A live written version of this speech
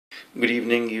Good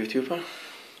evening, YouTuber.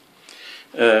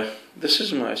 This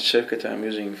is my circuit I'm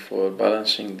using for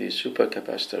balancing the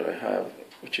supercapacitor I have,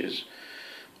 which is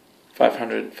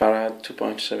 500 farad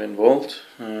 2.7 volt,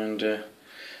 and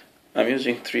I'm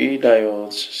using 3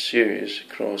 diodes series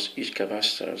across each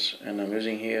capacitors, and I'm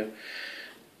using here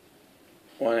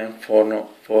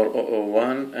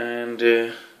 1M4001, and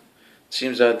it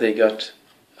seems that they got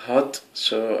hot,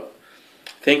 so I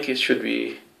think we should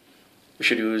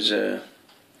use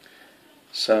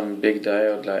some big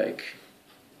diode like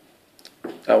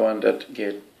that one that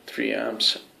get 3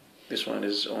 amps. This one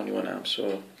is only 1 amp.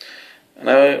 So, and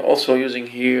I'm also using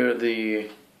here the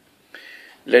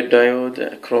LED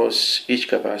diode across each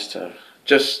capacitor,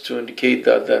 just to indicate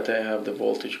that I have the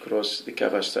voltage across the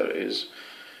capacitor is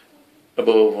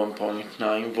above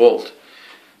 1.9 volt.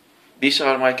 These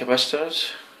are my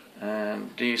capacitors,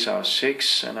 and these are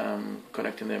 6, and I'm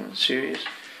connecting them in series.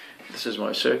 This is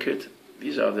my circuit.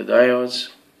 These are the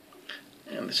diodes,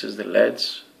 and this is the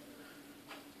LEDs.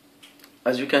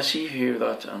 As you can see here,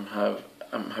 that I'm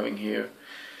having here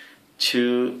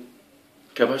 2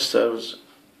 capacitors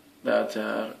that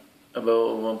are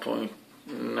above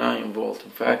 1.9 volt.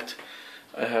 In fact,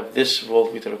 I have this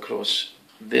voltmeter across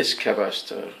this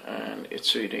capacitor, and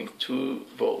it's reading 2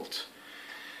 volt.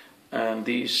 And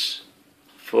these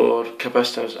 4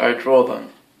 capacitors, I draw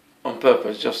them on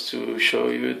purpose just to show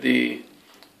you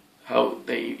how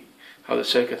the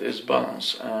circuit is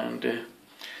balanced. And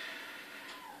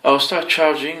I'll start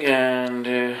charging,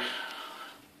 and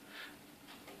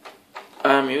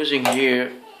I'm using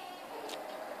here,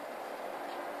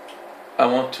 I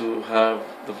want to have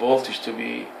the voltage to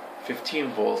be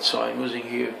 15 volts, so I'm using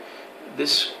here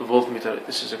this voltmeter.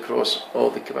 This is across all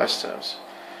the capacitors,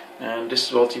 and this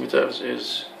voltmeter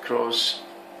is across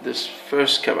this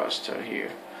first capacitor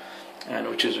here, and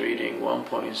which is reading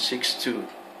 1.62.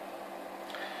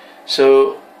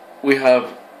 So we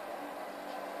have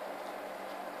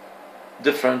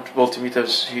different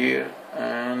voltmeters here,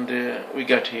 and we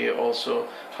got here also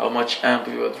how much amp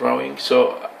we were drawing.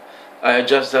 So I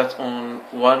adjust that on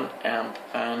 1 amp,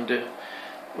 and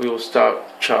we will start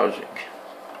charging.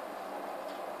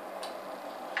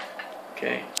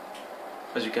 Okay,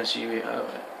 as you can see, we have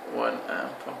 1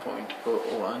 amp,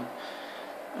 1.01,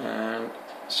 and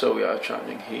so we are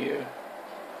charging here,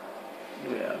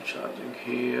 we are charging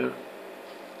here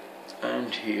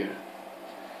and here.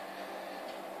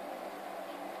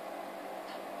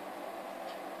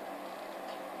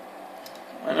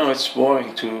 I know it's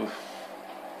boring to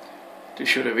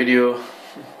shoot a video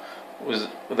with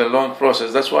a long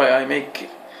process. That's why I make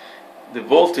the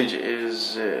voltage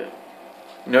is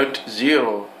not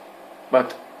 0,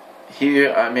 but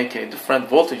here I make a different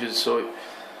voltages, so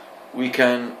we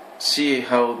can see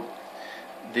how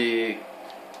the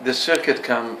circuit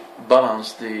can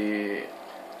balance the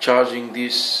charging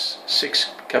these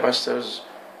 6 capacitors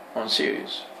on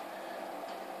series.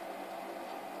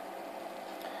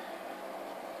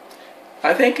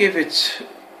 I think if it's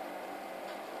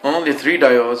only 3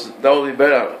 diodes, that will be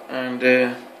better, and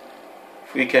if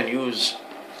we can use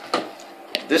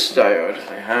this diode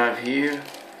I have here,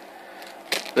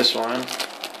 this one,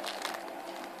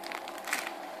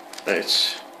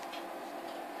 it's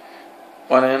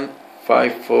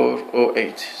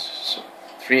 1N5408, so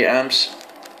 3 amps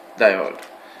diode,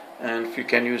 and if you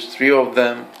can use 3 of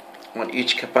them on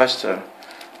each capacitor,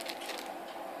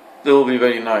 that will be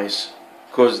very nice,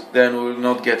 because then we will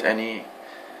not get any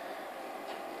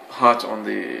hot on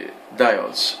the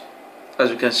diodes. As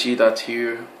you can see that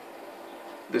here,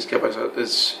 this capacitor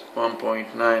is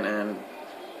 1.9, and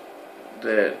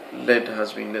the LED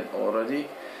has been lit already,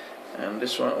 and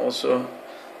this one also,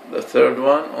 the third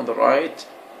one on the right,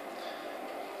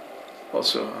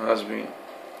 also has been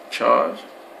charged.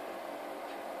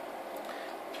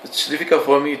 It's difficult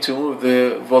for me to move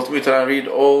the voltmeter and read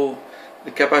all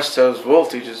the capacitors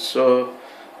voltages, so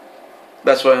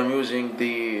that's why I'm using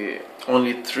the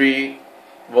only 3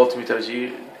 voltmeters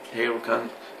here. Here we can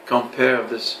compare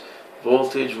this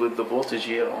voltage with the voltage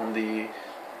here on the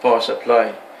power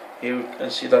supply. Here you can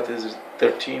see that is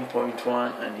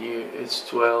 13.1, and here it's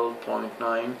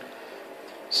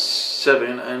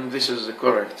 12.97, and this is the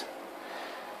correct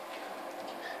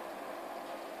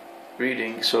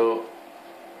reading. So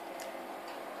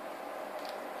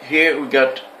here we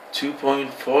got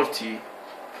 2.40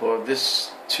 for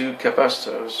this 2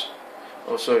 capacitors,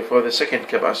 oh sorry, for the second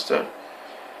capacitor,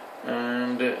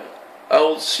 and I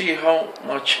will see how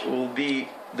much will be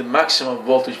the maximum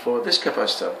voltage for this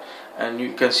capacitor, and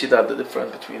you can see that the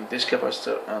difference between this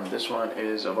capacitor and this one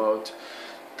is about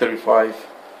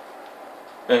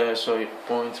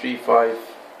 0.35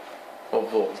 of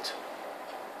volt.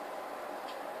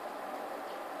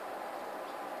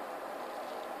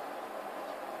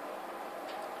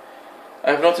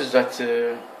 I've noticed that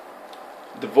the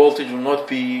voltage will not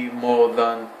be more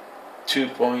than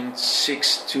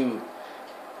 2.62,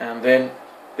 and then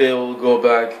it will go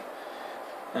back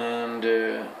and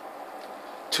to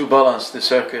balance the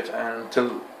circuit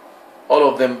until all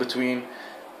of them between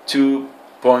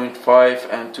 2.5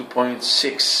 and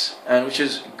 2.6, and which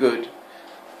is good,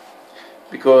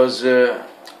 because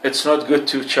it's not good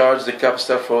to charge the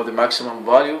capacitor for the maximum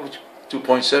value, which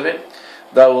 2.7.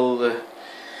 That will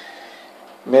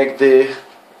make the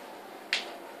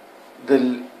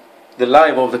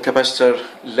life of the capacitor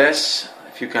less.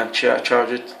 If you can charge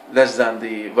it less than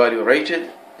the value rated,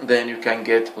 then you can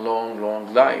get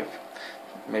long life,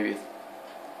 maybe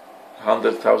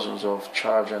hundred thousands of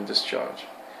charge and discharge.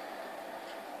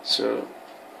 So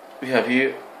we have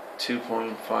here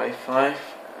 2.55,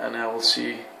 and I want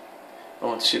to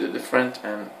see the difference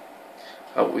and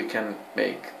how we can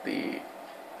make the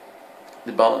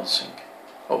balancing,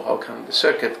 or how can the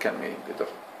circuit can make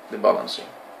the balancing.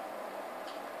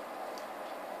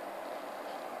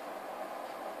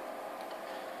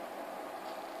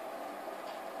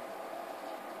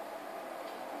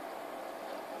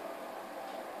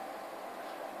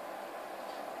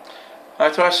 I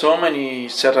tried so many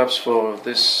setups for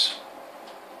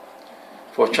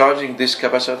charging these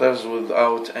capacitors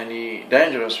without any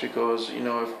dangerous, because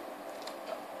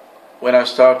when I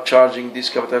start charging these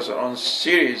capacitors on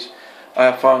series, I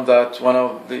have found that one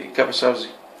of the capacitors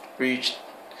reached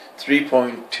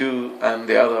 3.2 and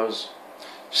the others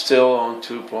still on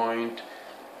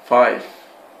 2.5.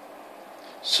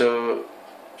 So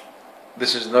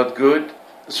this is not good.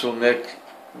 This will make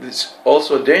this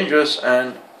also dangerous,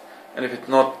 and if it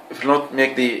not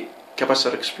make the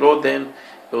capacitor explode, then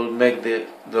it will make the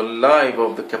life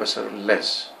of the capacitor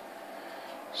less.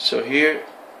 So here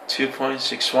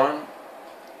 2.61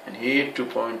 and here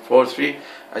 2.43.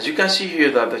 As you can see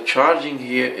here that the charging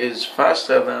here is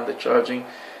faster than the charging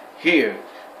here,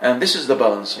 and this is the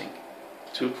balancing.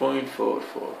 2.44,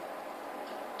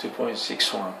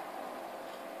 2.61.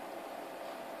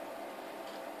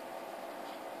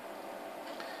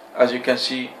 As you can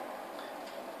see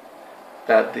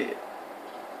that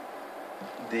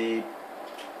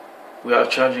we are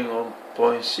charging on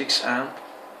 0.6 amp,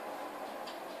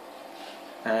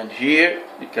 and here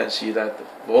you can see that the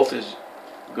voltage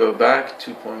go back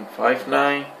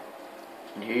 2.59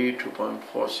 and here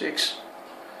 2.46.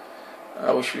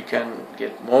 I wish we can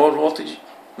get more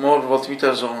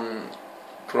voltmeters on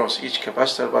across each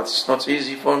capacitor, but it's not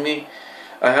easy for me.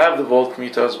 I have the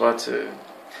voltmeters, but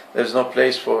there's no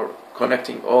place for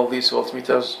connecting all these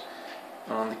voltmeters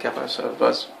on the capacitor,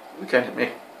 but we can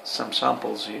make some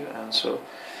samples here. And so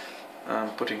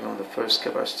I'm putting on the first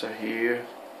capacitor here,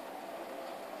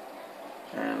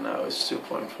 and now it's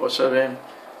 2.47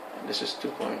 and this is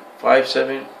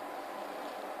 2.57.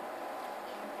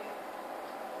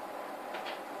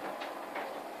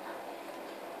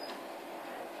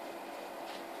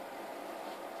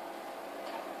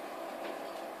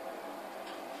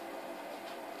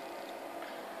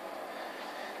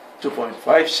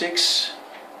 .56,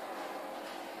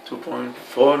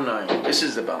 2.49. This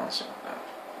is the balancing now.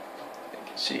 You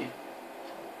can see.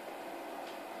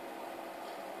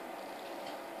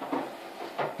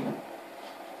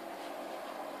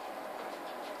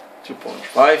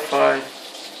 .55.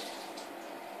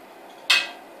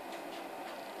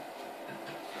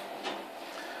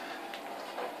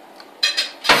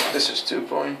 This is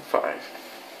 2.5.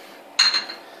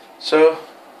 So,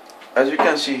 as you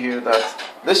can see here, that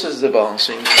this is the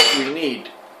balancing that we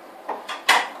need,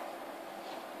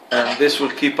 and this will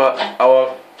keep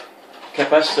our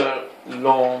capacitor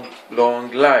long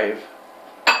life.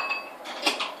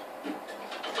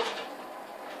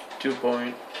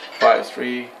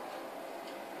 2.53,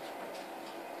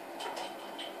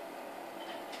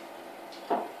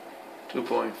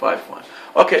 2.51.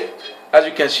 Okay, as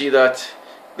you can see that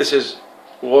this is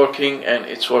working, and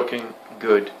it's working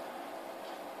good.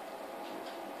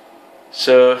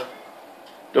 So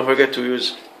don't forget to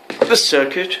use this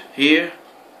circuit here,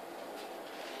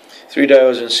 3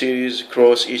 diodes in series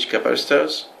across each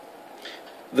capacitors.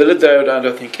 The lead diode, I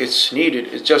don't think it's needed,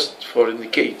 it's just for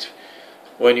indicate.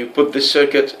 When you put this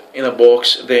circuit in a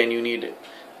box, then you need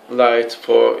light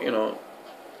for,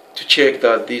 to check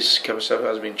that this capacitor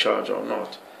has been charged or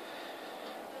not.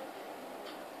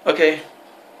 Okay,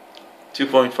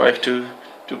 2.52,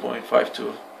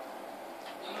 2.52.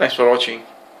 Thanks for watching.